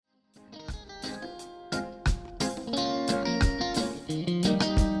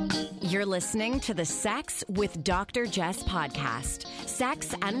You're listening to the Sex with Dr. Jess podcast.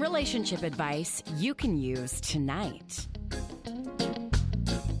 Sex and relationship advice you can use tonight.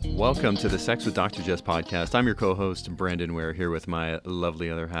 Welcome to the Sex with Dr. Jess podcast. I'm your co-host, Brandon Ware, here with my lovely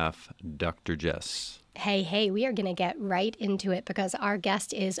other half, Dr. Jess. Hey, we are going to get right into it because our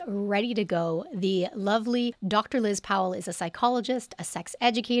guest is ready to go. The lovely Dr. Liz Powell is a psychologist, a sex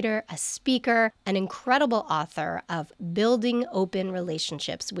educator, a speaker, an incredible author of Building Open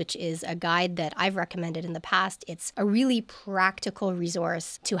Relationships, which is a guide that I've recommended in the past. It's a really practical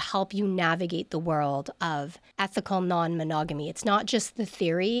resource to help you navigate the world of ethical non-monogamy. It's not just the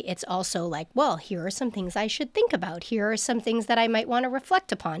theory. It's also like, well, here are some things I should think about. Here are some things that I might want to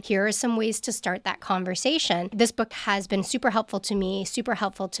reflect upon. Here are some ways to start that conversation. This book has been super helpful to me, super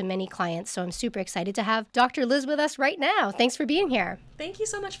helpful to many clients. So I'm super excited to have Dr. Liz with us right now. Thanks for being here. Thank you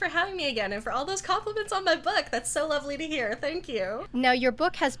so much for having me again and for all those compliments on my book. That's so lovely to hear. Thank you. Now, your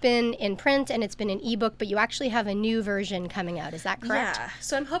book has been in print and it's been an ebook, but you actually have a new version coming out. Is that correct? Yeah.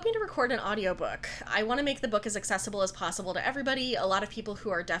 So I'm hoping to record an audiobook. I want to make the book as accessible as possible to everybody. A lot of people who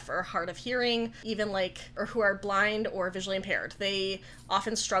are deaf or hard of hearing, or who are blind or visually impaired, they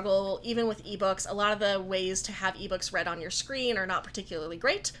often struggle even with ebooks. A lot of the ways to have ebooks read on your screen are not particularly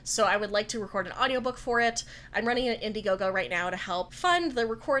great. So I would like to record an audiobook for it. I'm running an Indiegogo right now to help fund the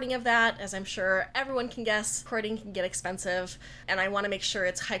recording of that. As I'm sure everyone can guess, recording can get expensive, and I want to make sure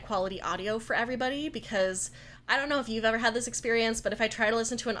it's high quality audio for everybody, because I don't know if you've ever had this experience, but if I try to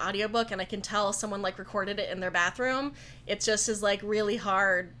listen to an audiobook and I can tell someone recorded it in their bathroom, it just is really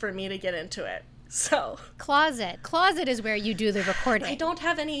hard for me to get into it. So Closet is where you do the recording. I don't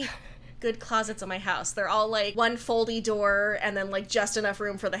have any good closets in my house. They're all one foldy door and then just enough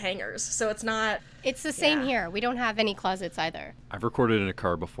room for the hangers. So it's not... It's the same here. We don't have any closets either. I've recorded in a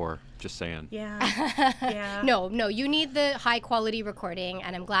car before, just saying. Yeah. No, you need the high quality recording,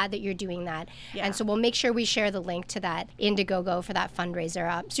 and I'm glad that you're doing that. Yeah. And so we'll make sure we share the link to that Indiegogo for that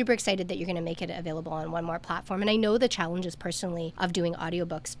fundraiser. I'm super excited that you're going to make it available on one more platform. And I know the challenges personally of doing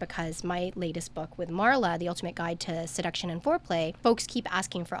audiobooks, because my latest book with Marla, The Ultimate Guide to Seduction and Foreplay, folks keep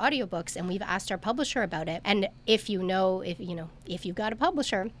asking for audiobooks, and we've asked our publisher about it. And if you've got a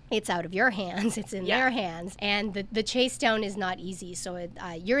publisher, it's out of your hands. It's in their hands, and the chase down is not easy. So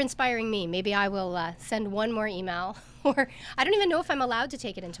you're inspiring me. Maybe I will send one more email, or I don't even know if I'm allowed to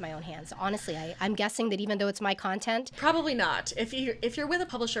take it into my own hands. Honestly, I'm guessing that even though it's my content, probably not. If you're with a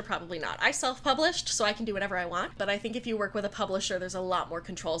publisher, probably not. I self-published, so I can do whatever I want. But I think if you work with a publisher, there's a lot more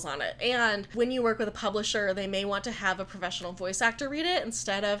controls on it. And when you work with a publisher, they may want to have a professional voice actor read it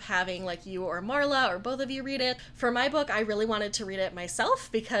instead of having you or Marla or both of you read it. For my book, I really wanted to read it myself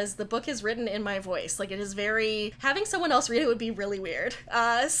because the book is written in my voice. It is having someone else read it would be really weird.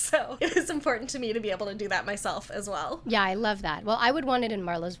 So it was important to me to be able to do that myself as well. Yeah, I love that. Well, I would want it in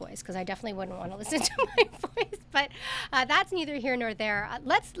Marla's voice, because I definitely wouldn't want to listen to my voice. But that's neither here nor there.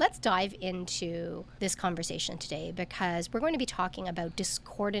 Let's dive into this conversation today, because we're going to be talking about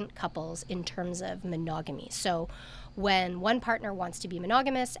discordant couples in terms of monogamy. So when one partner wants to be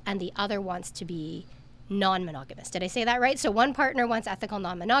monogamous and the other wants to be non-monogamous. Did I say that right? So one partner wants ethical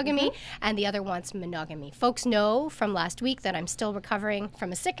non-monogamy, and the other wants monogamy. Folks know from last week that I'm still recovering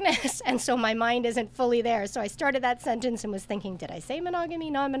from a sickness, and so my mind isn't fully there. So I started that sentence and was thinking, did I say monogamy,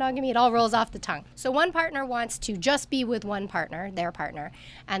 non-monogamy? It all rolls off the tongue. So one partner wants to just be with one partner, their partner,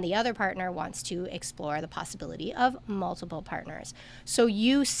 and the other partner wants to explore the possibility of multiple partners. So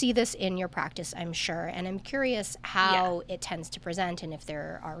you see this in your practice, I'm sure, and I'm curious how it tends to present, and if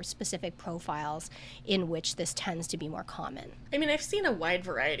there are specific profiles in which this tends to be more common. I mean, I've seen a wide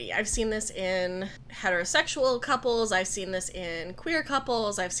variety. I've seen this in heterosexual couples. I've seen this in queer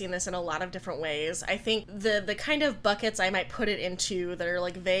couples. I've seen this in a lot of different ways. I think the kind of buckets I might put it into that are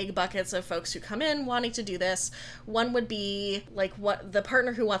vague buckets of folks who come in wanting to do this. One would be what the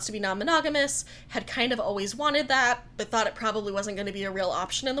partner who wants to be non-monogamous had kind of always wanted that, but thought it probably wasn't going to be a real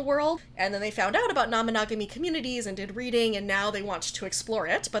option in the world. And then they found out about non-monogamy communities and did reading, and now they want to explore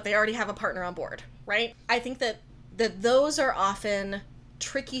it, but they already have a partner on board, right? I think that those are often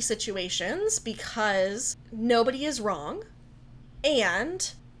tricky situations because nobody is wrong,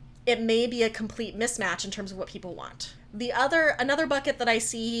 and it may be a complete mismatch in terms of what people want. Another bucket that I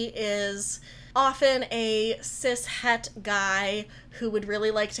see is often a cis-het guy who would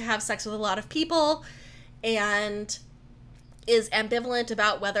really like to have sex with a lot of people and is ambivalent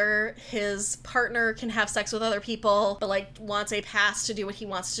about whether his partner can have sex with other people, but wants a pass to do what he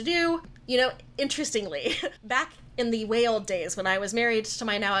wants to do. Interestingly, back in the way old days when I was married to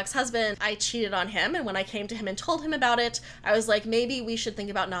my now ex-husband, I cheated on him, and when I came to him and told him about it, I was like, maybe we should think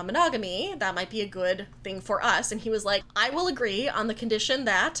about non-monogamy. That might be a good thing for us. And he was like, I will agree on the condition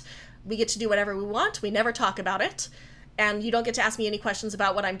that we get to do whatever we want. We never talk about it. And you don't get to ask me any questions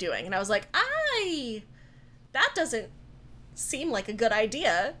about what I'm doing. And I was like, that doesn't seem like a good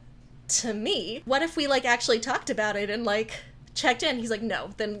idea to me. What if we like actually talked about it and like checked in? He's like,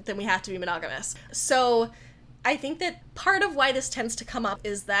 no, then we have to be monogamous. So I think that part of why this tends to come up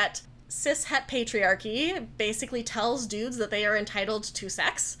is that cis-het patriarchy basically tells dudes that they are entitled to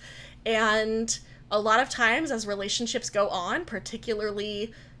sex. And a lot of times as relationships go on,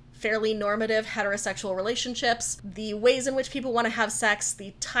 particularly fairly normative heterosexual relationships, the ways in which people want to have sex,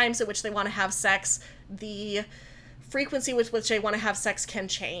 the times at which they want to have sex, the frequency with which they want to have sex can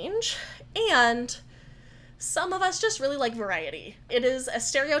change. And some of us just really like variety. It is a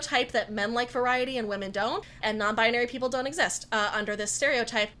stereotype that men like variety and women don't, and non-binary people don't exist under this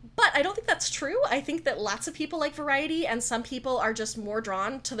stereotype. But I don't think that's true. I think that lots of people like variety, and some people are just more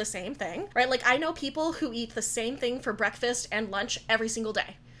drawn to the same thing, right? Like, I know people who eat the same thing for breakfast and lunch every single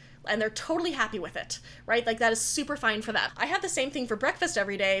day, and they're totally happy with it, right? Like, that is super fine for them. I have the same thing for breakfast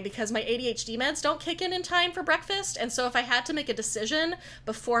every day because my ADHD meds don't kick in time for breakfast, and so if I had to make a decision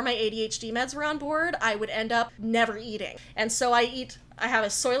before my ADHD meds were on board, I would end up never eating. And so I have a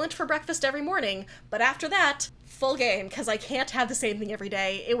Soylent for breakfast every morning, but after that, full game, because I can't have the same thing every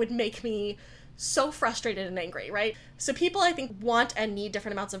day. It would make me so frustrated and angry, right? So people, I think, want and need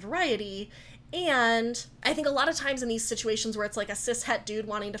different amounts of variety. And I think a lot of times in these situations where it's like a cis-het dude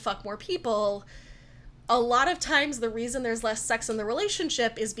wanting to fuck more people, a lot of times the reason there's less sex in the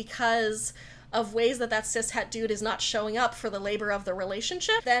relationship is because of ways that cis-het dude is not showing up for the labor of the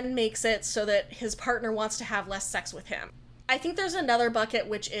relationship, then makes it so that his partner wants to have less sex with him. I think there's another bucket,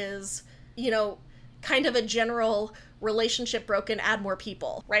 which is, kind of a general relationship broken, add more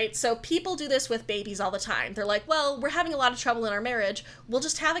people, right? So people do this with babies all the time. They're like, well, we're having a lot of trouble in our marriage. We'll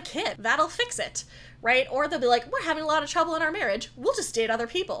just have a kid. That'll fix it, right? Or they'll be like, we're having a lot of trouble in our marriage. We'll just date other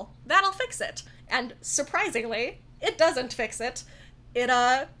people. That'll fix it. And surprisingly, it doesn't fix it.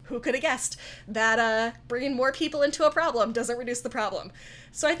 Who could have guessed that bringing more people into a problem doesn't reduce the problem?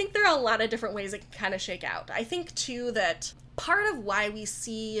 So I think there are a lot of different ways it can kind of shake out. I think, too, that part of why we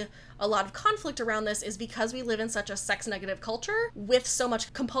see a lot of conflict around this is because we live in such a sex-negative culture with so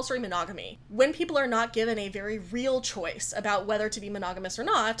much compulsory monogamy. When people are not given a very real choice about whether to be monogamous or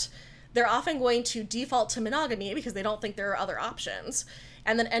not, they're often going to default to monogamy because they don't think there are other options,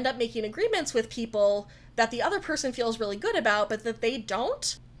 and then end up making agreements with people that the other person feels really good about, but that they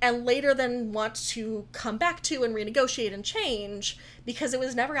don't, and later then want to come back to and renegotiate and change because it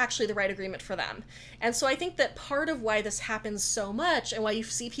was never actually the right agreement for them. And so I think that part of why this happens so much and why you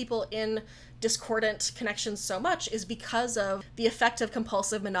see people in discordant connections so much is because of the effect of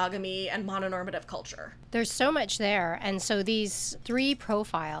compulsive monogamy and mononormative culture. There's so much there. And so these three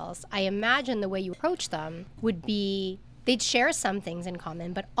profiles, I imagine the way you approach them would be they'd share some things in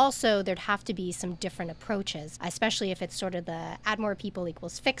common, but also there'd have to be some different approaches, especially if it's sort of the add more people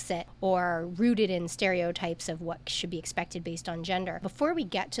equals fix it, or rooted in stereotypes of what should be expected based on gender. Before we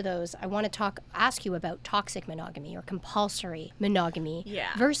get to those, I want to ask you about toxic monogamy or compulsory monogamy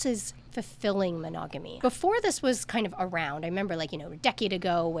versus fulfilling monogamy. Before this was kind of around, I remember a decade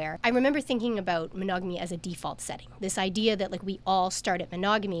ago where I remember thinking about monogamy as a default setting. This idea that we all start at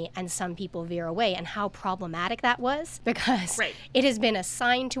monogamy and some people veer away, and how problematic that was because it has been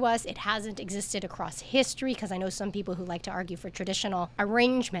assigned to us. It hasn't existed across history, because I know some people who like to argue for traditional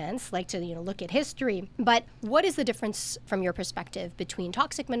arrangements, like to look at history. But what is the difference from your perspective between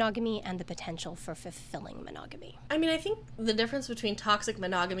toxic monogamy and the potential for fulfilling monogamy? I mean, I think the difference between toxic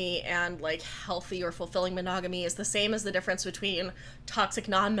monogamy and healthy or fulfilling monogamy is the same as the difference between toxic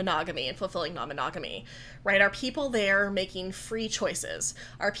non-monogamy and fulfilling non-monogamy, right? Are people there making free choices?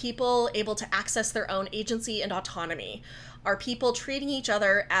 Are people able to access their own agency and autonomy? Are people treating each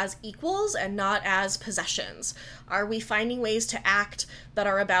other as equals and not as possessions? Are we finding ways to act that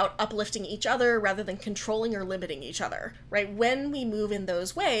are about uplifting each other rather than controlling or limiting each other, right? When we move in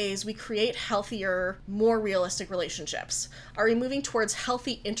those ways, we create healthier, more realistic relationships. Are we moving towards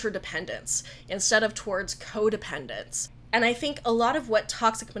healthy interdependence instead of towards codependence? And I think a lot of what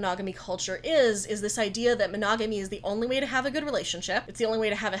toxic monogamy culture is this idea that monogamy is the only way to have a good relationship. It's the only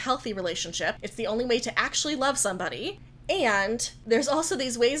way to have a healthy relationship. It's the only way to actually love somebody. And there's also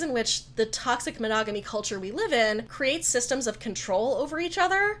these ways in which the toxic monogamy culture we live in creates systems of control over each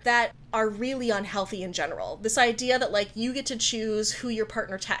other that are really unhealthy in general. This idea that like you get to choose who your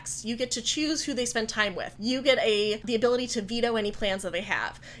partner texts, you get to choose who they spend time with, you get the ability to veto any plans that they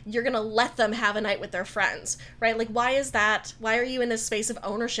have, you're gonna let them have a night with their friends, right? Like, why is that? Why are you in this space of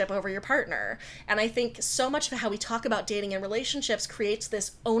ownership over your partner? And I think so much of how we talk about dating and relationships creates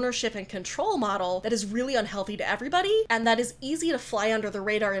this ownership and control model that is really unhealthy to everybody, and that is easy to fly under the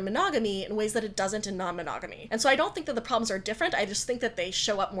radar in monogamy in ways that it doesn't in non-monogamy. And so I don't think that the problems are different, I just think that they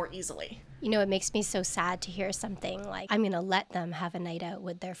show up more easily. You know, it makes me so sad to hear something like, I'm going to let them have a night out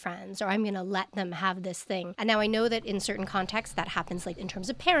with their friends, or I'm going to let them have this thing. And now I know that in certain contexts that happens, like in terms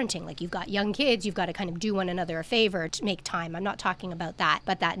of parenting, like you've got young kids, you've got to kind of do one another a favor to make time. I'm not talking about that,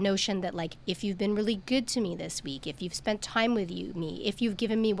 but that notion that like, if you've been really good to me this week, if you've spent time with me, if you've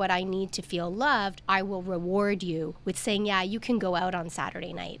given me what I need to feel loved, I will reward you with saying, yeah, you can go out on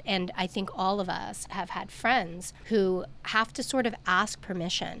Saturday night. And I think all of us have had friends who have to sort of ask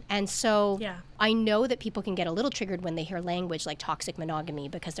permission. And so I know that people can get a little triggered when they hear language like toxic monogamy,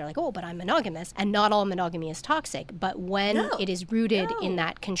 because they're like, oh, but I'm monogamous. And not all monogamy is toxic. But when it is rooted in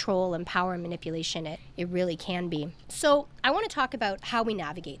that control and power and manipulation, it really can be. So I want to talk about how we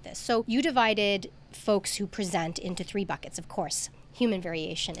navigate this. So you divided folks who present into 3 buckets, of course. Human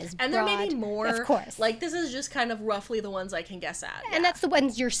variation is and broad. There may be more, of course. Like, this is just kind of roughly the ones I can guess at. And that's the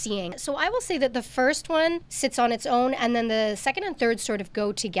ones you're seeing. So I will say that the first one sits on its own, and then the second and third sort of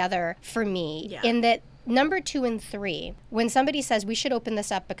go together for me, in that number 2 and 3, when somebody says we should open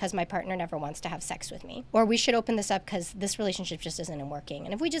this up because my partner never wants to have sex with me, or we should open this up because this relationship just isn't working,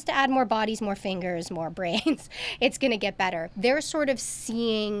 and if we just add more bodies, more fingers, more brains, it's going to get better. They're sort of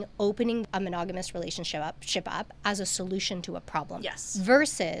seeing opening a monogamous relationship up as a solution to a problem. Yes.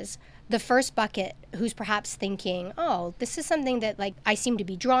 Versus the first bucket, who's perhaps thinking, oh, this is something that like I seem to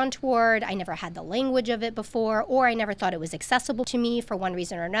be drawn toward, I never had the language of it before, or I never thought it was accessible to me for one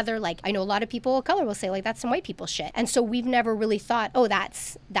reason or another. Like, I know a lot of people of color will say like, that's some white people shit. And so we've never really thought, oh,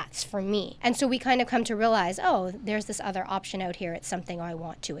 that's for me. And so we kind of come to realize, oh, there's this other option out here. It's something I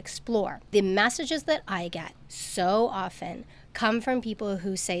want to explore. The messages that I get so often come from people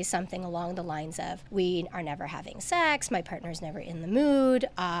who say something along the lines of, we are never having sex, my partner's never in the mood,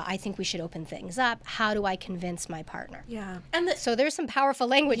 I think we should open things up. How do I convince my partner? Yeah. So there's some powerful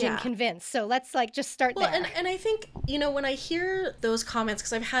language in convince. So let's like just start there. And I think, you know, when I hear those comments,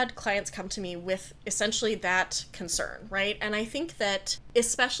 because I've had clients come to me with essentially that concern, right? And I think that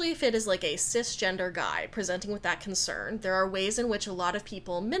especially if it is like a cisgender guy presenting with that concern, there are ways in which a lot of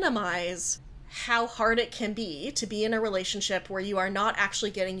people minimize how hard it can be to be in a relationship where you are not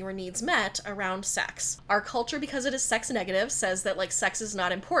actually getting your needs met around sex. Our culture, because it is sex negative, says that like sex is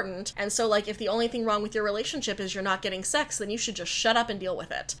not important, and so like if the only thing wrong with your relationship is you're not getting sex, then you should just shut up and deal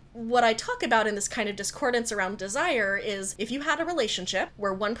with it. What I talk about in this kind of discordance around desire is if you had a relationship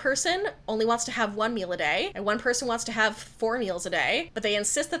where one person only wants to have 1 meal a day and one person wants to have 4 meals a day, but they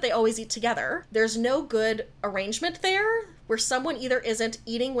insist that they always eat together, there's no good arrangement there where someone either isn't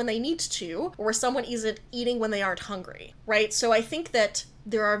eating when they need to, or where someone isn't eating when they aren't hungry, right? So I think that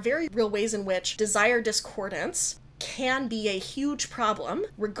there are very real ways in which desire discordance can be a huge problem,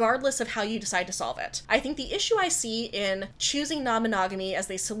 regardless of how you decide to solve it. I think the issue I see in choosing non-monogamy as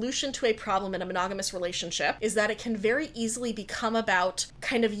a solution to a problem in a monogamous relationship is that it can very easily become about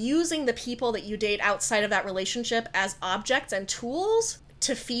kind of using the people that you date outside of that relationship as objects and tools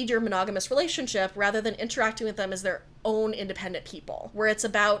to feed your monogamous relationship rather than interacting with them as their own independent people, where it's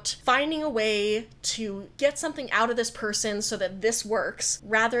about finding a way to get something out of this person so that this works,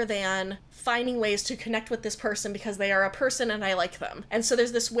 rather than finding ways to connect with this person because they are a person and I like them. And so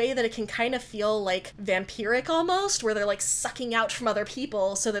there's this way that it can kind of feel like vampiric almost, where they're like sucking out from other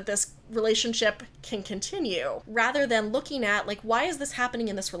people so that this relationship can continue, rather than looking at like, why is this happening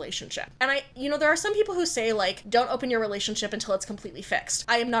in this relationship? And there are some people who say like, don't open your relationship until it's completely fixed.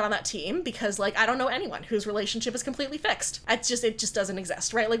 I am not on that team because like, I don't know anyone whose relationship is completely fixed. It just doesn't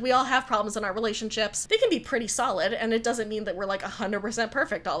exist, right? Like, we all have problems in our relationships. They can be pretty solid, and it doesn't mean that we're like 100%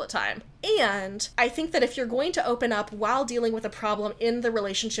 perfect all the time. And I think that if you're going to open up while dealing with a problem in the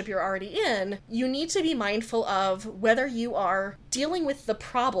relationship you're already in, you need to be mindful of whether you are dealing with the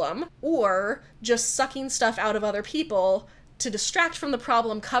problem or just sucking stuff out of other people to distract from the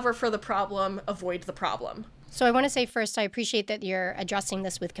problem, cover for the problem, avoid the problem. So I want to say first, I appreciate that you're addressing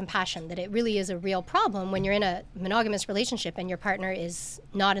this with compassion, that it really is a real problem when you're in a monogamous relationship and your partner is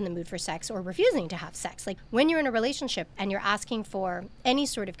not in the mood for sex or refusing to have sex. Like, when you're in a relationship and you're asking for any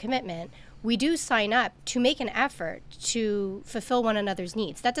sort of commitment, we do sign up to make an effort to fulfill one another's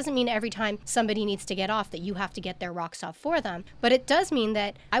needs. That doesn't mean every time somebody needs to get off that you have to get their rocks off for them, but it does mean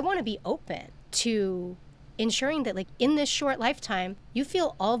that I want to be open to ensuring that like in this short lifetime, you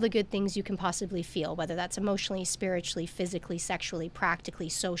feel all the good things you can possibly feel, whether that's emotionally, spiritually, physically, sexually, practically,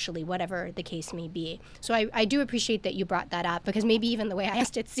 socially, whatever the case may be. So I do appreciate that you brought that up, because maybe even the way I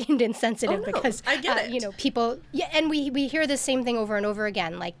asked it seemed insensitive. Because I get it. You know, people, and we hear the same thing over and over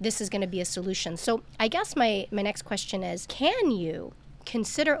again, like this is going to be a solution. So I guess my next question is, can you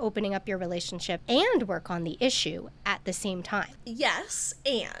consider opening up your relationship and work on the issue at the same time? Yes,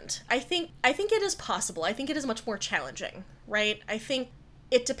 and I think it is possible. I think it is much more challenging, right? I think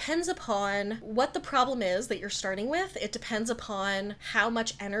it depends upon what the problem is that you're starting with. It depends upon how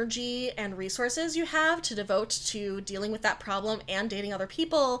much energy and resources you have to devote to dealing with that problem and dating other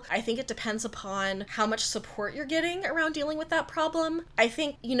people. I think it depends upon how much support you're getting around dealing with that problem. I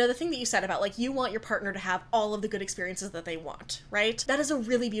think, you know, the thing that you said about like you want your partner to have all of the good experiences that they want, right? That is a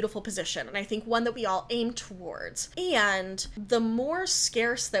really beautiful position, and I think one that we all aim towards. And the more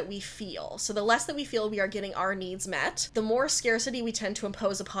scarce that we feel, so the less that we feel we are getting our needs met, the more scarcity we tend to impose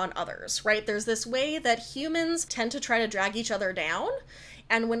upon others, right? There's this way that humans tend to try to drag each other down.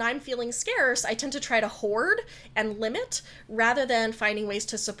 And when I'm feeling scarce, I tend to try to hoard and limit rather than finding ways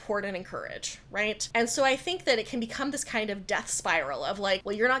to support and encourage, right? And so I think that it can become this kind of death spiral of like,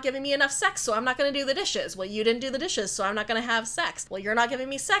 well, you're not giving me enough sex, so I'm not going to do the dishes. Well, you didn't do the dishes, so I'm not going to have sex. Well, you're not giving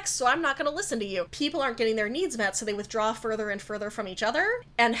me sex, so I'm not going to listen to you. People aren't getting their needs met, so they withdraw further and further from each other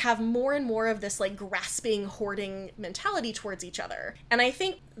and have more and more of this like grasping, hoarding mentality towards each other. And I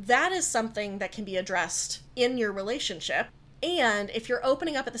think that is something that can be addressed in your relationship. And if you're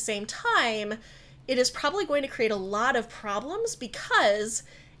opening up at the same time, it is probably going to create a lot of problems, because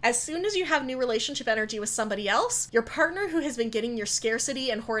as soon as you have new relationship energy with somebody else, your partner who has been getting your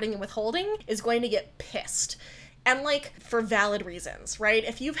scarcity and hoarding and withholding is going to get pissed. And like for valid reasons, right?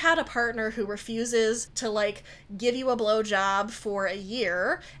 If you've had a partner who refuses to like give you a blowjob for a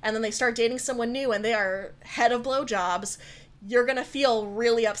year and then they start dating someone new and they are head of blowjobs, you're going to feel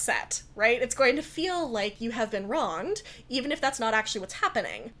really upset, right? It's going to feel like you have been wronged, even if that's not actually what's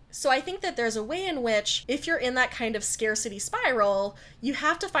happening. So I think that there's a way in which, if you're in that kind of scarcity spiral, you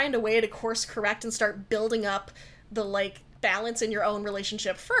have to find a way to course correct and start building up the like balance in your own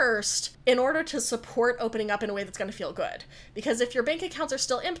relationship first in order to support opening up in a way that's going to feel good. Because if your bank accounts are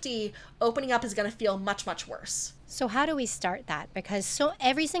still empty, opening up is going to feel much, much worse. So how do we start that? Because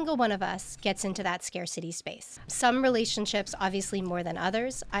every single one of us gets into that scarcity space. Some relationships, obviously more than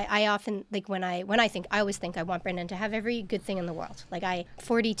others. I often, like I always think I want Brendan to have every good thing in the world. Like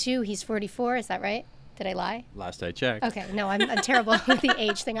 42, he's 44, is that right? Did I lie? Last I checked. Okay, no, I'm terrible with the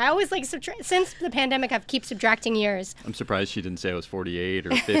age thing. I always like since the pandemic, I've keep subtracting years. I'm surprised she didn't say I was 48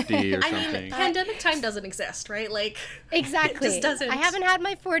 or 50 or something. I mean, pandemic time doesn't exist, right? Like, exactly. It just doesn't. I haven't had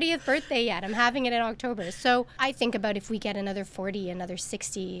my 40th birthday yet. I'm having it in October. So I think about if we get another 40, another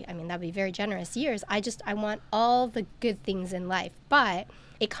 60, I mean, that'd be very generous years. I want all the good things in life. But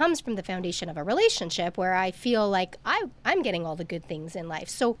it comes from the foundation of a relationship where I feel like I'm getting all the good things in life.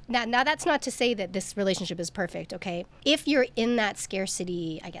 So now that's not to say that this relationship is perfect, okay? If you're in that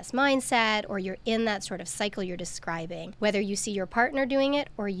scarcity, I guess, mindset, or you're in that sort of cycle you're describing, whether you see your partner doing it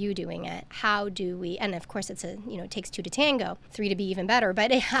or you doing it, how do we, and of course it takes two to tango, three to be even better,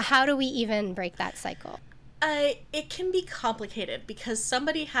 but how do we even break that cycle? It can be complicated because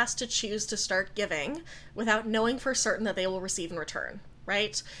somebody has to choose to start giving without knowing for certain that they will receive in return.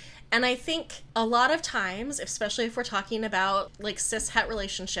 Right? And I think a lot of times, especially if we're talking about like cis-het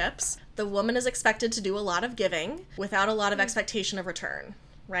relationships, the woman is expected to do a lot of giving without a lot of expectation of return,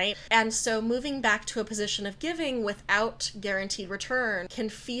 right? And so moving back to a position of giving without guaranteed return can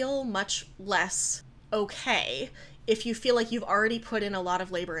feel much less okay if you feel like you've already put in a lot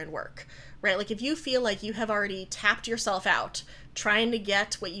of labor and work, right? Like if you feel like you have already tapped yourself out trying to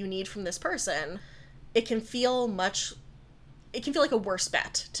get what you need from this person, it can feel like a worse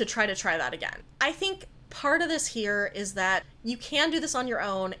bet to try that again. I think part of this here is that you can do this on your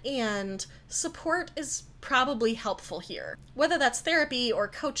own, and support is probably helpful here. Whether that's therapy or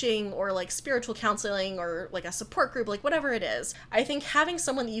coaching or like spiritual counseling or like a support group, like whatever it is, I think having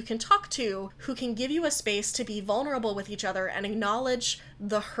someone that you can talk to who can give you a space to be vulnerable with each other and acknowledge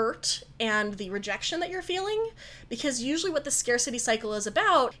the hurt and the rejection that you're feeling, because usually what the scarcity cycle is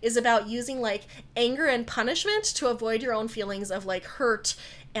about using like anger and punishment to avoid your own feelings of like hurt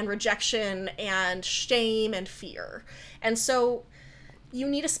and rejection and shame and fear. And so you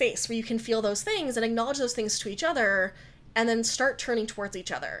need a space where you can feel those things and acknowledge those things to each other and then start turning towards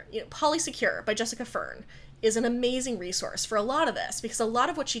each other. Polysecure by Jessica Fern is an amazing resource for a lot of this, because a lot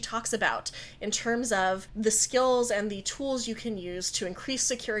of what she talks about in terms of the skills and the tools you can use to increase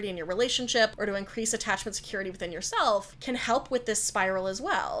security in your relationship or to increase attachment security within yourself can help with this spiral as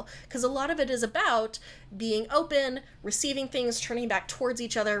well. Because a lot of it is about being open, receiving things, turning back towards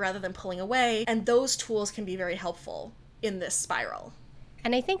each other rather than pulling away, and those tools can be very helpful in this spiral.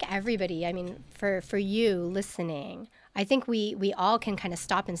 And I think everybody, I mean, for you listening, I think we all can kind of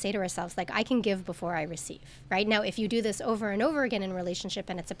stop and say to ourselves, like, I can give before I receive, right? Now, if you do this over and over again in a relationship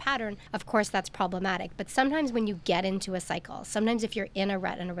and it's a pattern, of course, that's problematic. But sometimes when you get into a cycle, sometimes if you're in a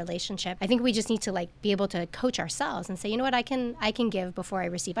rut in a relationship, I think we just need to like be able to coach ourselves and say, you know what, I can give before I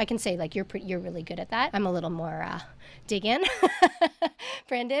receive. I can say like, you're really good at that. I'm a little more dig in,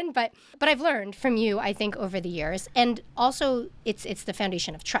 Brandon. But I've learned from you, I think, over the years. And also it's the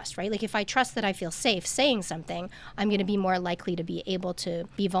foundation of trust, right? Like if I trust that I feel safe saying something, I'm going to be more likely to be able to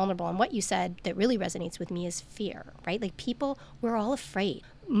be vulnerable. And what you said that really resonates with me is fear, right? Like people, we're all afraid.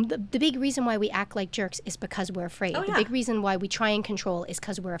 The big reason why we act like jerks is because we're afraid. The big reason why we try and control is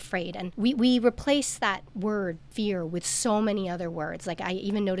because we're afraid. And we replace that word fear with so many other words. Like I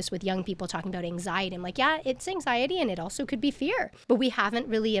even noticed with young people talking about anxiety. I'm like, yeah, it's anxiety and it also could be fear. But we haven't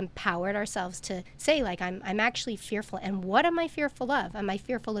really empowered ourselves to say like, I'm actually fearful. And what am I fearful of? Am I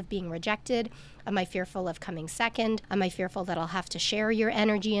fearful of being rejected? Am I fearful of coming second? Am I fearful that I'll have to share your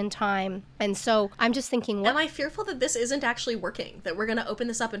energy and time? And so I'm just thinking, am I fearful that this isn't actually working? That we're going to open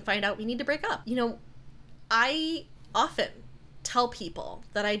this up and find out we need to break up? You know, I often tell people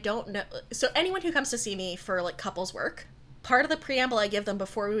that I don't know. So anyone who comes to see me for like couples work, part of the preamble I give them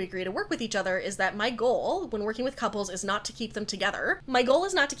before we agree to work with each other is that my goal when working with couples is not to keep them together. My goal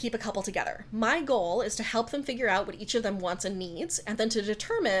is not to keep a couple together. My goal is to help them figure out what each of them wants and needs, and then to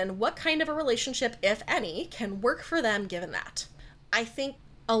determine what kind of a relationship, if any, can work for them given that. I think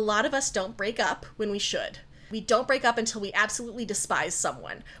a lot of us don't break up when we should. We don't break up until we absolutely despise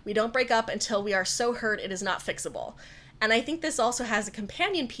someone. We don't break up until we are so hurt it is not fixable. And I think this also has a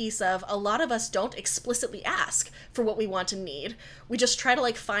companion piece of a lot of us don't explicitly ask for what we want and need. We just try to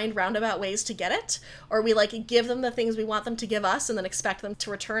like find roundabout ways to get it, or we like give them the things we want them to give us and then expect them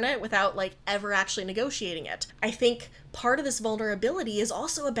to return it without like ever actually negotiating it. I think part of this vulnerability is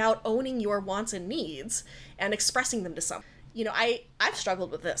also about owning your wants and needs and expressing them to someone. You know, I've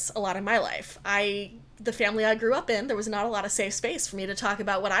struggled with this a lot in my life. The family I grew up in, there was not a lot of safe space for me to talk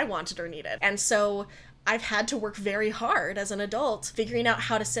about what I wanted or needed. And so I've had to work very hard as an adult figuring out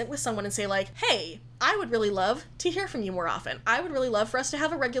how to sit with someone and say like, hey, I would really love to hear from you more often. I would really love for us to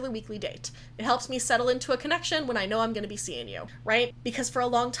have a regular weekly date. It helps me settle into a connection when I know I'm going to be seeing you, right? Because for a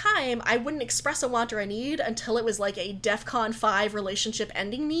long time, I wouldn't express a want or a need until it was like a DEFCON 5 relationship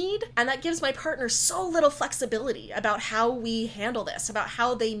ending need. And that gives my partner so little flexibility about how we handle this, about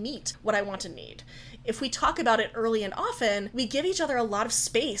how they meet what I want and need. If we talk about it early and often, we give each other a lot of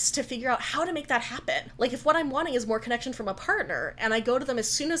space to figure out how to make that happen. Like if what I'm wanting is more connection from a partner and I go to them as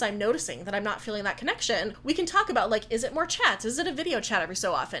soon as I'm noticing that I'm not feeling that connection, we can talk about like, is it more chats? Is it a video chat every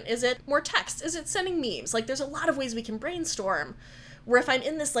so often? Is it more text? Is it sending memes? Like there's a lot of ways we can brainstorm where if I'm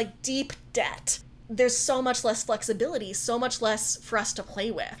in this like deep debt, there's so much less flexibility, so much less for us to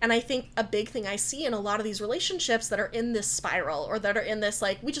play with. And I think a big thing I see in a lot of these relationships that are in this spiral or that are in this,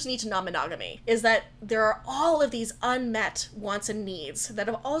 like, we just need to non-monogamy, is that there are all of these unmet wants and needs that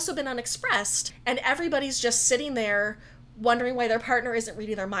have also been unexpressed, and everybody's just sitting there wondering why their partner isn't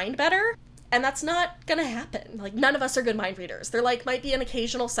reading their mind better. And that's not gonna happen. Like, none of us are good mind readers. There, like, might be an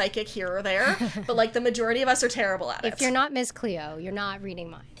occasional psychic here or there, but, like, the majority of us are terrible at it. If you're not Ms. Cleo, you're not reading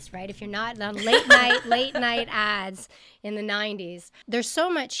minds, right? If you're not on late night ads in the 90s. There's so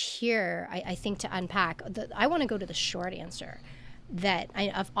much here, I think, to unpack. I want to go to the short answer.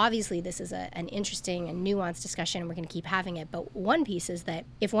 Obviously this is an interesting and nuanced discussion, and we're going to keep having it, but one piece is that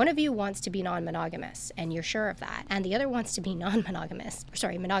if one of you wants to be non-monogamous and you're sure of that, and the other wants to be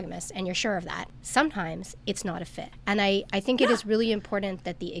monogamous, and you're sure of that, sometimes it's not a fit. And I think it is really important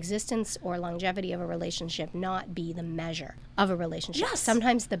that the existence or longevity of a relationship not be the measure of a relationship. Yes.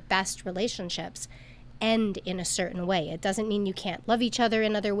 Sometimes the best relationships end in a certain way. It doesn't mean you can't love each other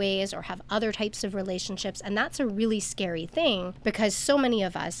in other ways or have other types of relationships. And that's a really scary thing because so many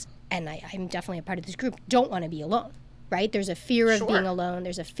of us, and I'm definitely a part of this group, don't want to be alone, right? There's a fear of being alone.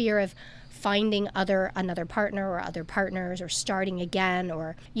 There's a fear of finding another partner or other partners or starting again.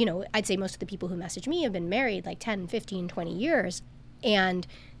 Or, I'd say most of the people who message me have been married like 10, 15, 20 years. and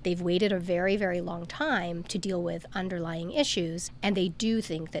they've waited a very, very long time to deal with underlying issues, and they do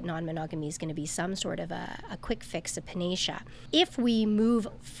think that non-monogamy is going to be some sort of a quick fix, a panacea. If we move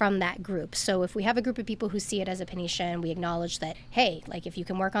from that group, so if we have a group of people who see it as a panacea and we acknowledge that, hey, like if you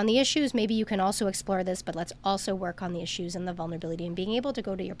can work on the issues, maybe you can also explore this, but let's also work on the issues and the vulnerability, and being able to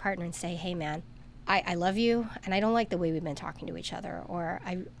go to your partner and say, hey man, I love you, and I don't like the way we've been talking to each other, or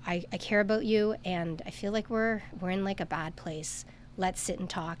I care about you, and I feel like we're in like a bad place. Let's sit and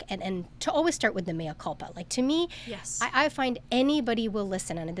talk, and to always start with the mea culpa. Like, to me, yes, I find anybody will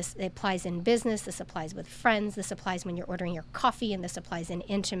listen, and this applies in business, this applies with friends, this applies when you're ordering your coffee, and this applies in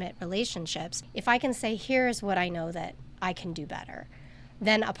intimate relationships. If I can say, here's what I know that I can do better,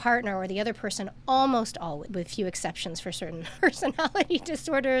 then a partner or the other person, almost always, with few exceptions for certain personality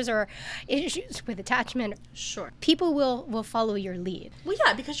disorders or issues with attachment, sure, people will follow your lead. Well,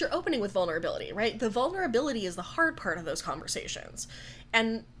 yeah, because you're opening with vulnerability, right? The vulnerability is the hard part of those conversations.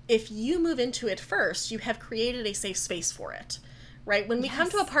 And if you move into it first, you have created a safe space for it, right? When we come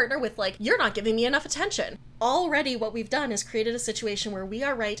to a partner with like, you're not giving me enough attention, already what we've done is created a situation where we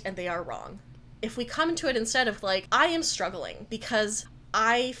are right and they are wrong. If we come to it instead of like, I am struggling because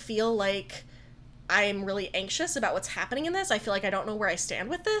I feel like I'm really anxious about what's happening in this. I feel like I don't know where I stand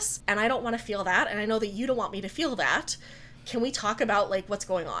with this, and I don't want to feel that, and I know that you don't want me to feel that. Can we talk about like what's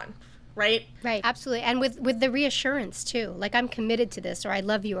going on? Right? Right, absolutely. And with the reassurance too. Like, I'm committed to this, or I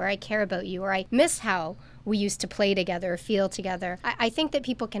love you, or I care about you, or I miss how we used to play together, feel together. I think that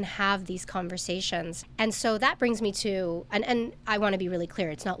people can have these conversations. And so that brings me to, and I want to be really clear,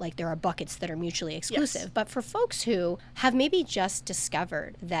 it's not like there are buckets that are mutually exclusive, yes. But for folks who have maybe just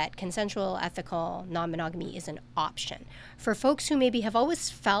discovered that consensual, ethical, non-monogamy is an option, for folks who maybe have always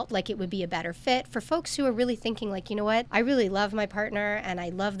felt like it would be a better fit, for folks who are really thinking like, you know what, I really love my partner and I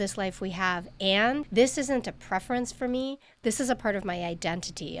love this life we have, and this isn't a preference for me, this is a part of my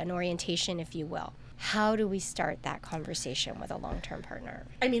identity, an orientation, if you will. How do we start that conversation with a long-term partner?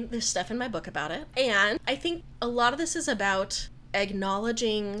 I mean, there's stuff in my book about it. And I think a lot of this is about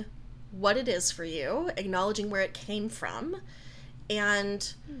acknowledging what it is for you, acknowledging where it came from,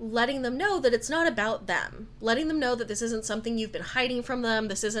 and letting them know that it's not about them. Letting them know that this isn't something you've been hiding from them.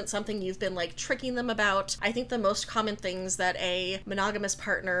 This isn't something you've been like tricking them about. I think the most common things that a monogamous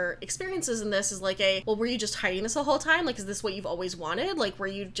partner experiences in this is like well, were you just hiding this the whole time? Like, is this what you've always wanted? Like, were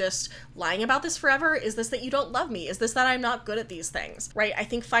you just lying about this forever? Is this that you don't love me? Is this that I'm not good at these things? Right? I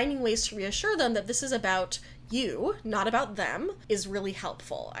think finding ways to reassure them that this is about you, not about them, is really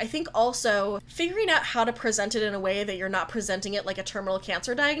helpful. I think also figuring out how to present it in a way that you're not presenting it like a terminal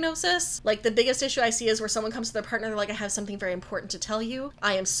cancer diagnosis. Like, the biggest issue I see is where someone comes to their partner, they're like, I have something very important to tell you.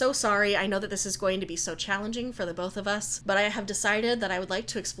 I am so sorry. I know that this is going to be so challenging for the both of us, but I have decided that I would like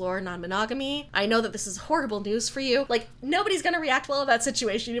to explore non-monogamy. I know that this is horrible news for you. Like, nobody's gonna react well in that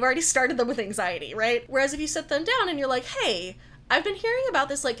situation. You've already started them with anxiety, right? Whereas if you sit them down and you're like, hey, I've been hearing about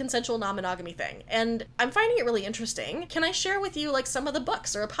this like consensual non-monogamy thing, and I'm finding it really interesting. Can I share with you like some of the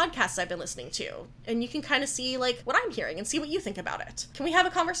books or podcasts I've been listening to? And you can kind of see like what I'm hearing and see what you think about it. Can we have a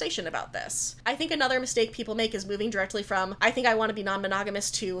conversation about this? I think another mistake people make is moving directly from, I think I want to be non-monogamous,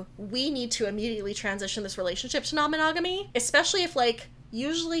 to, we need to immediately transition this relationship to non-monogamy, especially if like,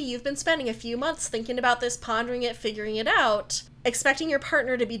 usually you've been spending a few months thinking about this, pondering it, figuring it out. Expecting your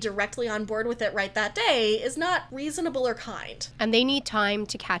partner to be directly on board with it right that day is not reasonable or kind. And they need time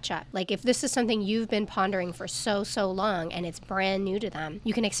to catch up. Like, if this is something you've been pondering for so long and it's brand new to them,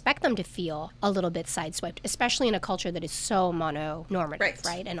 you can expect them to feel a little bit sideswiped, especially in a culture that is so mononormative,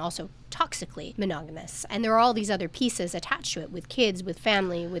 right? And also toxically monogamous. And there are all these other pieces attached to it, with kids, with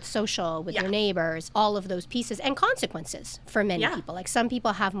family, with social, with your neighbors, all of those pieces, and consequences for many people. Like, some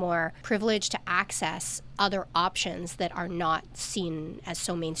people have more privilege to access other options that are not seen as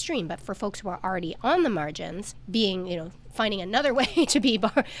so mainstream. But for folks who are already on the margins, being, you know, finding another way to be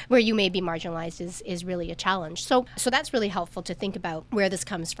where you may be marginalized is really a challenge. So that's really helpful to think about where this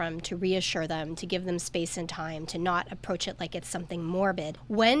comes from, to reassure them, to give them space and time, to not approach it like it's something morbid.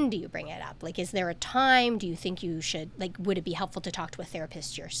 When do you bring it up? Like, is there a time? Do you think you should, like, would it be helpful to talk to a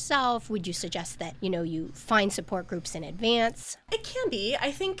therapist yourself? Would you suggest that, you know, you find support groups in advance? It can be.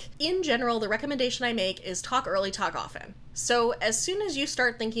 I think in general, the recommendation I make is talk early, talk often. So as soon as you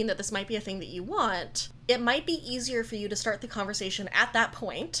start thinking that this might be a thing that you want, it might be easier for you to start the conversation at that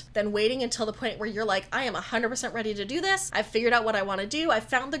point than waiting until the point where you're like, I am 100% ready to do this. I've figured out what I want to do. I've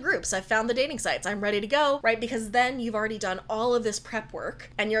found the groups. I've found the dating sites. I'm ready to go, right? Because then you've already done all of this prep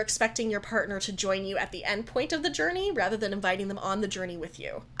work and you're expecting your partner to join you at the end point of the journey rather than inviting them on the journey with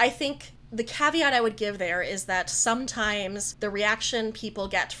you. I think the caveat I would give there is that sometimes the reaction people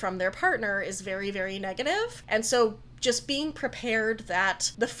get from their partner is very, very negative. And so just being prepared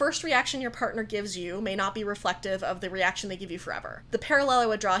that the first reaction your partner gives you may not be reflective of the reaction they give you forever. The parallel I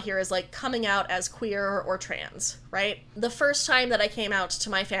would draw here is like coming out as queer or trans, right? The first time that I came out to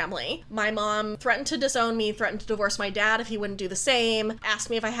my family, my mom threatened to disown me, threatened to divorce my dad if he wouldn't do the same, asked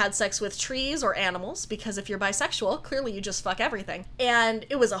me if I had sex with trees or animals, because if you're bisexual, clearly you just fuck everything. And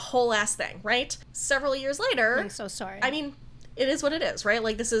it was a whole ass thing, right? Several years later... I'm so sorry. I mean, it is what it is, right?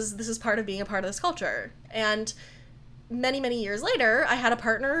 Like, this is part of being a part of this culture. And many years later, I had a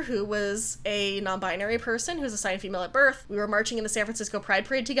partner who was a non-binary person who was assigned female at birth. We were marching in the San Francisco Pride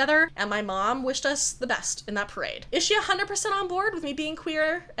Parade together, and my mom wished us the best in that parade. Is she 100% on board with me being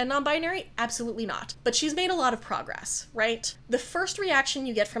queer and non-binary? Absolutely not. But she's made a lot of progress, right? The first reaction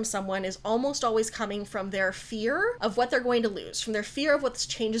you get from someone is almost always coming from their fear of what they're going to lose, from their fear of what this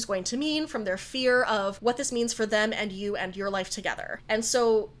change is going to mean, from their fear of what this means for them and you and your life together. And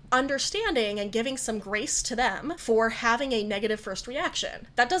so understanding and giving some grace to them for having a negative first reaction.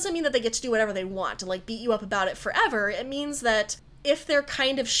 That doesn't mean that they get to do whatever they want and like beat you up about it forever. It means that if they're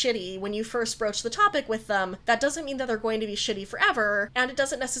kind of shitty when you first broach the topic with them, that doesn't mean that they're going to be shitty forever, and it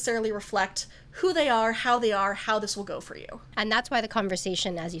doesn't necessarily reflect who they are, how this will go for you. And that's why the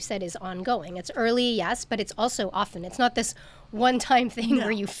conversation, as you said, is ongoing. It's early, yes, but it's also often. It's not this one-time thing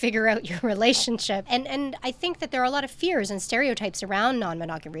where you figure out your relationship. And I think that there are a lot of fears and stereotypes around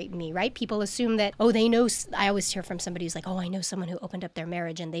non-monogamy, right? People assume that, they know, I always hear from somebody who's like, I know someone who opened up their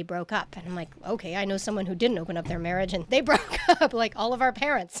marriage and they broke up. And I'm like, okay, I know someone who didn't open up their marriage and they broke up, like all of our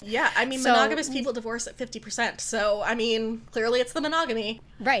parents. Yeah, I mean, monogamous people divorce at 50%. So, I mean, clearly it's the monogamy.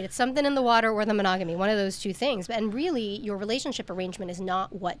 Right, it's something in the water or the monogamy, one of those two things. And really, your relationship arrangement is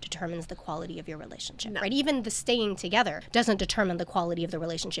not what determines the quality of your relationship, right? Even the staying together doesn't determine the quality of the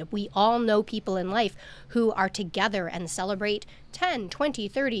relationship. We all know people in life who are together and celebrate 10, 20,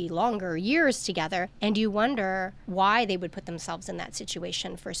 30 longer years together, and you wonder why they would put themselves in that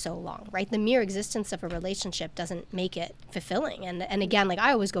situation for so long, right? The mere existence of a relationship doesn't make it fulfilling. And again, like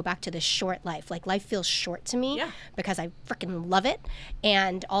I always go back to this short life. Like life feels short to me because I freaking love it.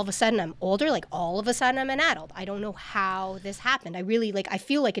 And all of a sudden I'm older, like all of a sudden I'm an adult. I don't know how this happened. I really I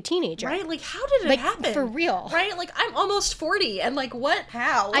feel like a teenager. Right? Like how did it happen? For real. Right? Like I'm almost 40 and like what?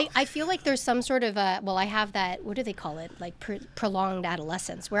 How? I feel like there's some sort of I have that, what do they call it? Like prolonged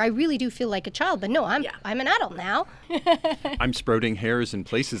adolescence where I really do feel like a child, but no, I'm an adult now. I'm sprouting hairs in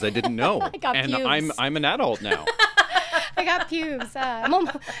places I didn't know. I got and pubes. I'm an adult now. I got pubes.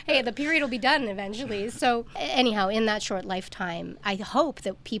 Hey, the period will be done eventually. So anyhow, in that short lifetime, I hope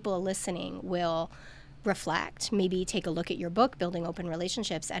that people listening will reflect, maybe take a look at your book, Building Open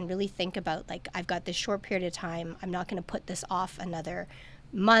Relationships, and really think about, like, I've got this short period of time. I'm not going to put this off another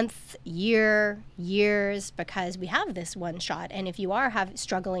month, year, years, because we have this one shot. And if you are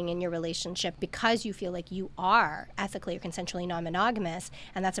struggling in your relationship because you feel like you are ethically or consensually non-monogamous,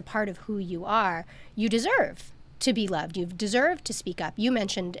 and that's a part of who you are, you deserve to be loved. You deserve to speak up. You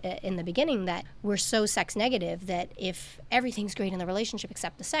mentioned in the beginning that we're so sex negative that if everything's great in the relationship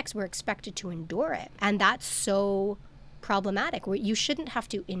except the sex, we're expected to endure it. And that's so problematic. You shouldn't have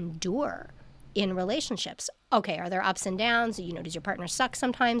to endure in relationships. Okay, are there ups and downs? Does your partner suck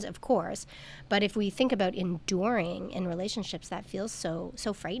sometimes? Of course. But if we think about enduring in relationships, that feels so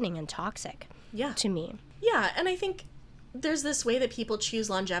frightening and toxic to me. Yeah, and I think there's this way that people choose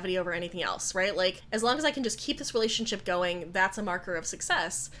longevity over anything else, right? Like, as long as I can just keep this relationship going, that's a marker of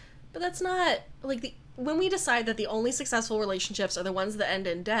success. But that's not, like, when we decide that the only successful relationships are the ones that end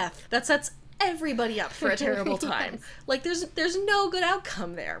in death, that sets everybody up for a terrible time. Like, there's no good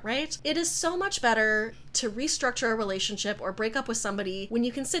outcome there, right? It is so much better to restructure a relationship or break up with somebody when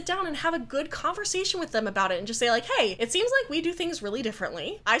you can sit down and have a good conversation with them about it and just say, like, hey, it seems like we do things really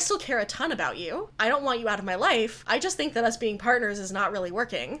differently. I still care a ton about you. I don't want you out of my life. I just think that us being partners is not really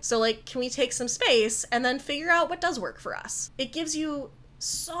working. So, like, can we take some space and then figure out what does work for us? It gives you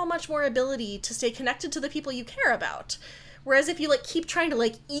so much more ability to stay connected to the people you care about. Whereas if you keep trying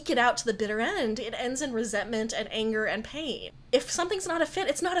to eke it out to the bitter end, it ends in resentment and anger and pain. If something's not a fit,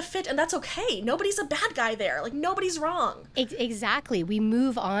 it's not a fit, and that's okay. Nobody's a bad guy there. Nobody's wrong. Exactly. We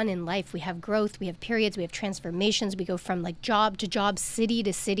move on in life. We have growth, we have periods, we have transformations. We go from job to job, city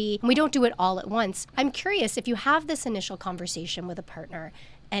to city, and we don't do it all at once. I'm curious, if you have this initial conversation with a partner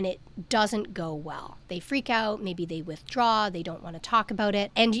and it doesn't go well, they freak out, maybe they withdraw, they don't want to talk about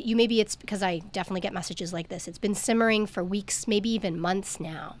it, and maybe it's because I definitely get messages like this. It's been simmering for weeks, maybe even months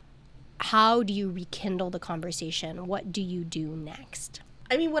now. How do you rekindle the conversation? What do you do next?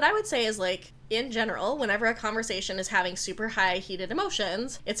 I mean, what I would say is, like, in general, whenever a conversation is having super high heated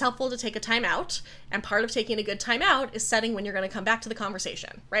emotions, it's helpful to take a time out. And part of taking a good time out is setting when you're going to come back to the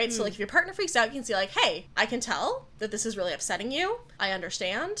conversation, right? So, like, if your partner freaks out, you can say, like, hey, I can tell that this is really upsetting you. I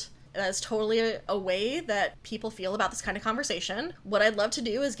understand. That's totally a way that people feel about this kind of conversation. What I'd love to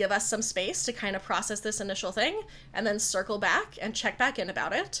do is give us some space to kind of process this initial thing and then circle back and check back in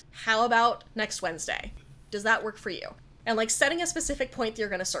about it. How about next Wednesday? Does that work for you? And, like, setting a specific point that you're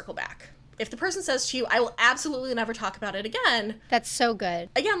going to circle back. If the person says to you, I will absolutely never talk about it again. That's so good.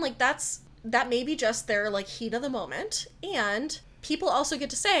 Again, like, that may be just their, like, heat of the moment. And people also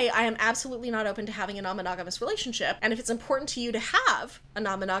get to say, I am absolutely not open to having a non-monogamous relationship. And if it's important to you to have a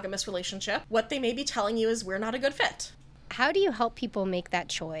non-monogamous relationship, what they may be telling you is we're not a good fit. How do you help people make that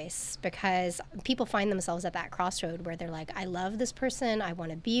choice? Because people find themselves at that crossroad where they're like, I love this person. I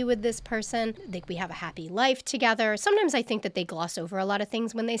want to be with this person. Like, we have a happy life together. Sometimes I think that they gloss over a lot of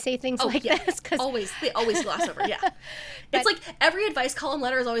things when they say things this. They always gloss over, yeah. It's like every advice column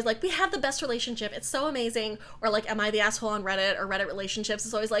letter is always like, we have the best relationship. It's so amazing. Or like, am I the asshole on Reddit or Reddit relationships?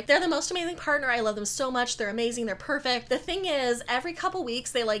 It's always like, they're the most amazing partner. I love them so much. They're amazing. They're perfect. The thing is, every couple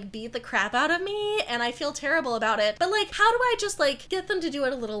weeks, they like beat the crap out of me and I feel terrible about it. But like, how do I just like get them to do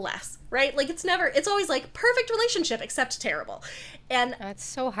it a little less, right? Like it's always like perfect relationship except terrible. And that's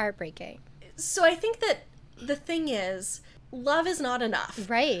so heartbreaking. So I think that the thing is, love is not enough.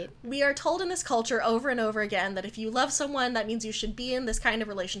 Right. We are told in this culture over and over again that if you love someone, that means you should be in this kind of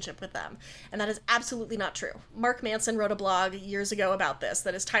relationship with them. And that is absolutely not true. Mark Manson wrote a blog years ago about this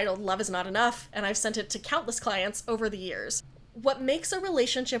that is titled Love is Not Enough, and I've sent it to countless clients over the years. What makes a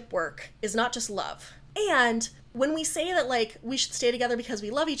relationship work is not just love. And when we say that, like, we should stay together because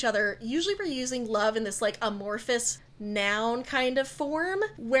we love each other, usually we're using love in this, like, amorphous noun kind of form.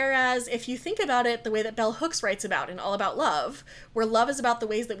 Whereas if you think about it the way that Bell Hooks writes about in All About Love, where love is about the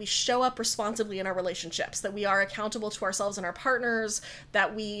ways that we show up responsibly in our relationships, that we are accountable to ourselves and our partners,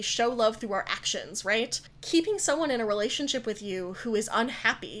 that we show love through our actions, right? Keeping someone in a relationship with you who is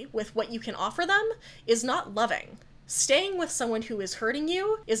unhappy with what you can offer them is not loving. Staying with someone who is hurting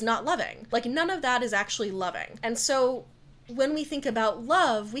you is not loving. Like, none of that is actually loving. And so when we think about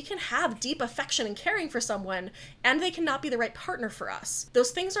love, we can have deep affection and caring for someone, and they cannot be the right partner for us.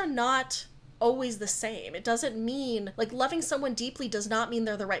 Those things are not always the same. It doesn't mean, like, loving someone deeply does not mean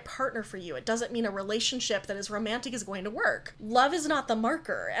they're the right partner for you. It doesn't mean a relationship that is romantic is going to work. Love is not the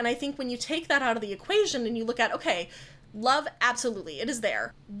marker. And I think when you take that out of the equation and you look at, okay, love, absolutely, it is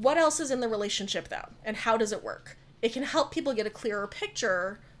there. What else is in the relationship, though? And how does it work? It can help people get a clearer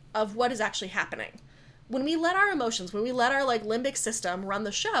picture of what is actually happening. When we let our emotions, when we let our like limbic system run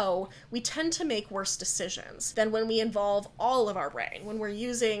the show, we tend to make worse decisions than when we involve all of our brain, when we're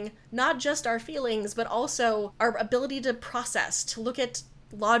using not just our feelings, but also our ability to process, to look at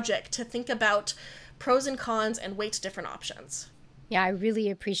logic, to think about pros and cons and weight different options. Yeah, I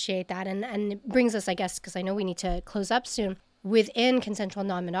really appreciate that. And it brings us, I guess, because I know we need to close up soon. Within consensual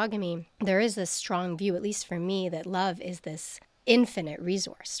non-monogamy, there is this strong view, at least for me, that love is this infinite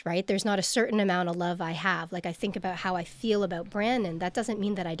resource, right? There's not a certain amount of love I have. Like, I think about how I feel about Brandon. That doesn't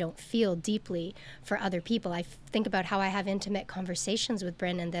mean that I don't feel deeply for other people. I think about how I have intimate conversations with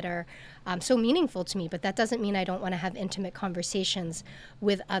Brandon that are so meaningful to me, but that doesn't mean I don't want to have intimate conversations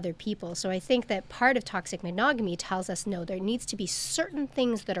with other people. So I think that part of toxic monogamy tells us, no, there needs to be certain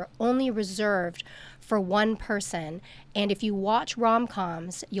things that are only reserved for one person. And if you watch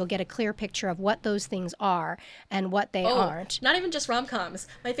rom-coms, you'll get a clear picture of what those things are and what they aren't. Not even just rom-coms.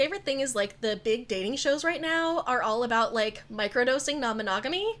 My favorite thing is like the big dating shows right now are all about like microdosing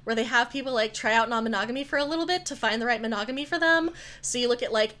non-monogamy, where they have people like try out non-monogamy for a little bit to find the right monogamy for them. So you look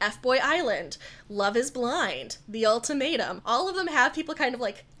at like F-Boy Island, Love is Blind, The Ultimatum. All of them have people kind of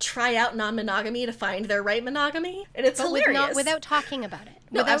like try out non-monogamy to find their right monogamy. And it's hilarious. Without talking about it.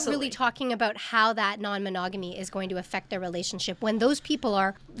 No, without absolutely. really talking about how that non-monogamy is going to affect their relationship, when those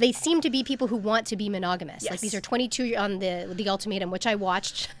people they seem to be people who want to be monogamous. Yes. Like, these are 22 on the Ultimatum, which I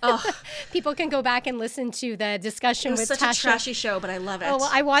watched. Oh. People can go back and listen to the discussion with Tasha. It was such a trashy show, but I love it. Oh, well,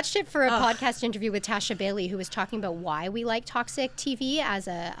 I watched it for a podcast interview with Tasha Bailey, who was talking about why we like toxic TV as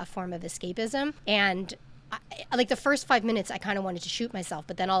a form of escapism. And like the first 5 minutes, I kind of wanted to shoot myself,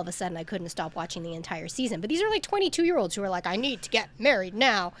 but then all of a sudden I couldn't stop watching the entire season. But these are like 22-year-olds who are like, I need to get married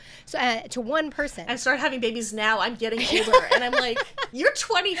now. So to one person. I started having babies now. I'm getting older. And I'm like, you're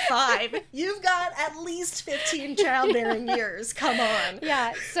 25. You've got at least 15 childbearing years. Come on.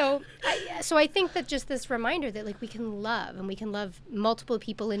 Yeah. So I think that just this reminder that like we can love, and we can love multiple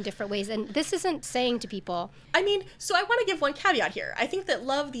people in different ways. And this isn't saying to people. I mean, so I want to give one caveat here. I think that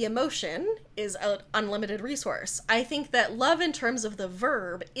love, the emotion, is an unlimited limited resource. I think that love in terms of the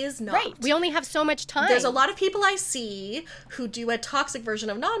verb is not. Right. We only have so much time. There's a lot of people I see who do a toxic version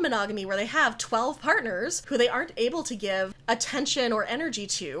of non-monogamy where they have 12 partners who they aren't able to give attention or energy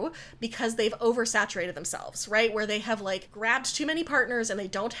to because they've oversaturated themselves, right? Where they have like grabbed too many partners and they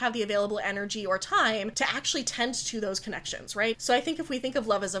don't have the available energy or time to actually tend to those connections, right? So I think if we think of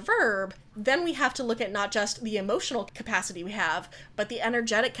love as a verb, then we have to look at not just the emotional capacity we have, but the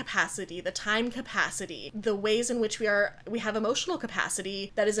energetic capacity, the time capacity, the ways in which we have emotional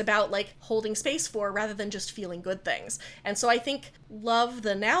capacity that is about like holding space for rather than just feeling good things. And so I think love,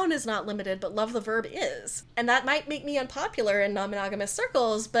 the noun, is not limited, but love, the verb, is. And that might make me unpopular in non-monogamous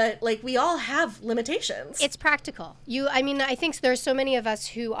circles, but like we all have limitations. It's practical. I think there's so many of us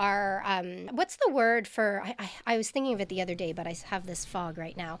who are, what's the word for, I was thinking of it the other day, but I have this fog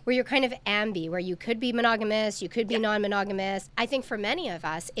right now, where you're kind of ambi, where you could be monogamous, you could be non-monogamous. I think for many of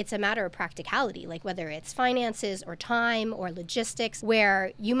us, it's a matter of practicality, like whether it's finances or time or logistics,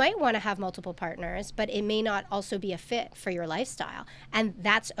 where you might want to have multiple partners, but it may not also be a fit for your lifestyle. And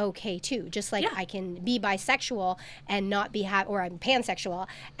that's okay too. Just like I can be bisexual and not be or I'm pansexual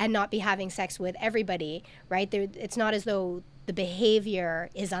and not be having sex with everybody, right? It's not as though the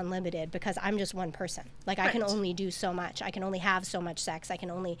behavior is unlimited because I'm just one person. Like I can only do so much. I can only have so much sex. I can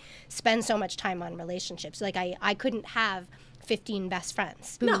only spend so much time on relationships. Like I couldn't have 15 best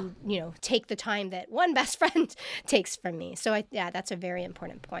friends who, take the time that one best friend takes from me. So that's a very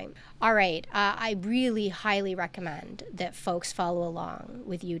important point. All right. I really highly recommend that folks follow along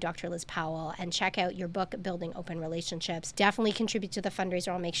with you, Dr. Liz Powell, and check out your book, Building Open Relationships. Definitely contribute to the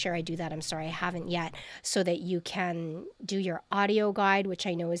fundraiser. I'll make sure I do that. I'm sorry I haven't yet, so that you can do your audio guide, which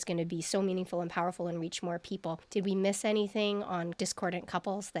I know is going to be so meaningful and powerful and reach more people. Did we miss anything on discordant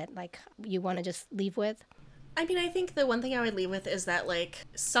couples that like you want to just leave with? I mean, I think the one thing I would leave with is that, like,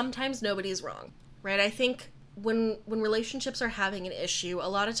 sometimes nobody's wrong, right? I think when relationships are having an issue, a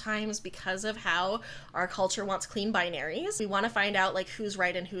lot of times because of how our culture wants clean binaries, we want to find out, like, who's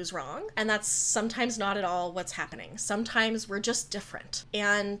right and who's wrong. And that's sometimes not at all what's happening. Sometimes we're just different.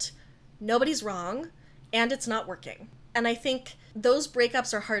 And nobody's wrong, and it's not working. And I think those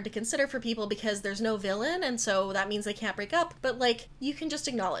breakups are hard to consider for people because there's no villain, and so that means they can't break up. But, like, you can just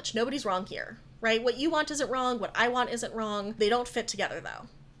acknowledge nobody's wrong here. Right? What you want isn't wrong. What I want isn't wrong. They don't fit together, though.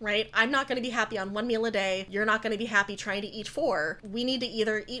 Right? I'm not going to be happy on one meal a day. You're not going to be happy trying to eat 4. We need to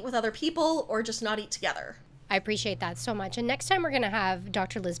either eat with other people or just not eat together. I appreciate that so much. And next time we're going to have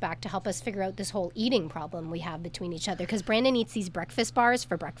Dr. Liz back to help us figure out this whole eating problem we have between each other. Because Brandon eats these breakfast bars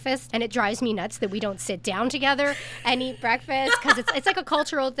for breakfast, and it drives me nuts that we don't sit down together and eat breakfast, because it's like a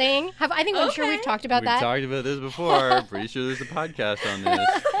cultural thing. I'm sure we've talked about that. We've talked about this before. Pretty sure there's a podcast on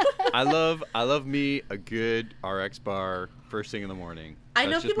this. I love me a good RX bar first thing in the morning. I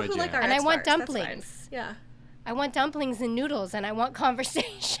know people who like RX bars. And I want dumplings. Yeah. I want dumplings and noodles, and I want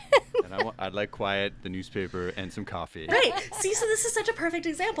conversation. And I'd like quiet, the newspaper, and some coffee. Right. See, so this is such a perfect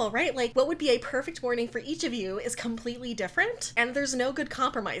example, right? Like, what would be a perfect morning for each of you is completely different, and there's no good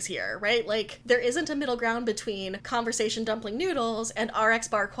compromise here, right? Like, there isn't a middle ground between conversation dumpling noodles and RX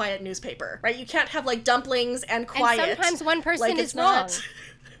bar quiet newspaper, right? You can't have, like, dumplings and quiet. And sometimes one person like is wrong.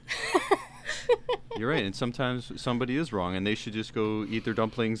 You're right, and sometimes somebody is wrong, and they should just go eat their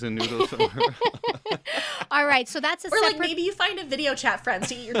dumplings and noodles somewhere. All right, so that's a or separate... like maybe you find a video chat friends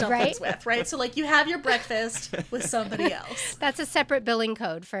to eat your dumplings with, right? So like you have your breakfast with somebody else. That's a separate billing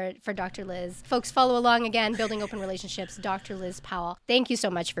code for Dr. Liz. Folks, follow along again, Building Open Relationships, Dr. Liz Powell. Thank you so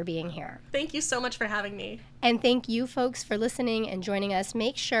much for being here. Thank you so much for having me. And thank you, folks, for listening and joining us.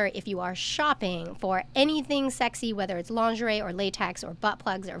 Make sure if you are shopping for anything sexy, whether it's lingerie or latex or butt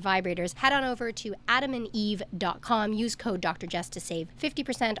plugs or vibrators, head on over to adamandeve.com. Use code Dr. Jess to save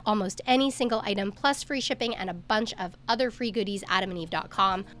 50% almost any single item, plus free shipping and a bunch of other free goodies.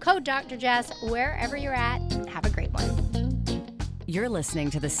 adamandeve.com. Code Dr. Jess wherever you're at. Have a great one. You're listening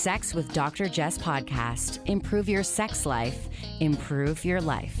to the Sex with Dr. Jess podcast. Improve your sex life. Improve your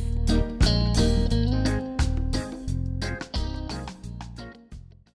life.